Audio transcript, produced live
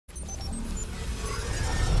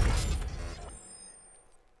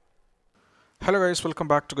Hello guys, welcome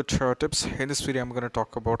back to Good Shower Tips. In this video I'm going to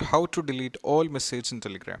talk about how to delete all messages in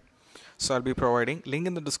Telegram. So I'll be providing link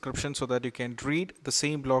in the description so that you can read the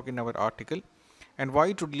same blog in our article and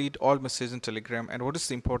why to delete all messages in Telegram and what is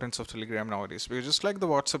the importance of Telegram nowadays. Because just like the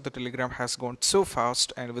WhatsApp, the Telegram has gone so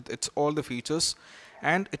fast and with its all the features,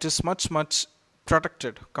 and it is much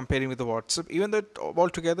protected comparing with the WhatsApp, even though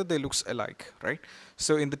altogether they looks alike, right?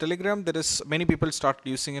 So in the Telegram there is many people start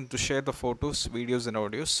using it to share the photos, videos and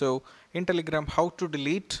audios. So in Telegram, how to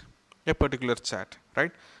delete a particular chat,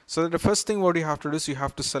 right? So the first thing what you have to do is you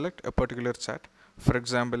have to select a particular chat. For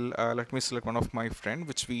example, let me select one of my friend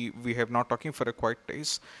which we have not talking for a quite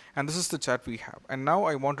days, and this is the chat we have. And now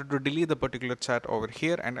I wanted to delete the particular chat over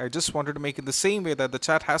here, and I just wanted to make it the same way that the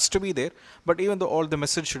chat has to be there, but even though all the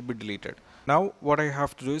message should be deleted. Now what I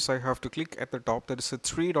have to do is I have to click at the top. There is a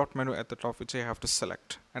 3-dot menu at the top which I have to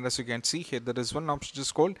select, and as you can see here there is one option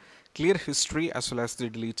just called clear history as well as the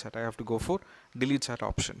delete chat. I have to go for delete chat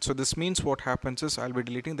option. So this means what happens is I'll be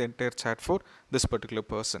deleting the entire chat for this particular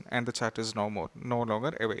person, and the chat is no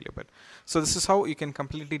longer available. So this is how you can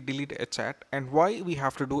completely delete a chat, and why we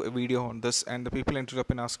have to do a video on this. And the people ended up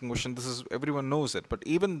in asking question, this is everyone knows it, but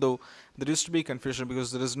even though there used to be confusion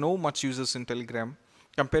because there is no much users in Telegram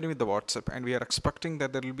comparing with the WhatsApp, and we are expecting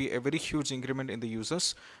that there will be a very huge increment in the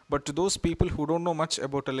users, but to those people who don't know much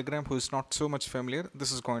about Telegram, who is not so much familiar,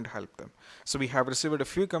 this is going to help them. So we have received a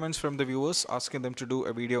few comments from the viewers asking them to do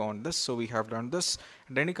a video on this, so we have done this,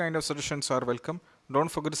 and any kind of suggestions are welcome. Don't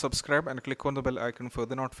forget to subscribe and click on the bell icon for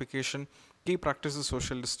the notification. Keep practicing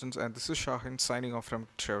social distance, and this is Shahin signing off from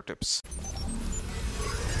Shower Tips.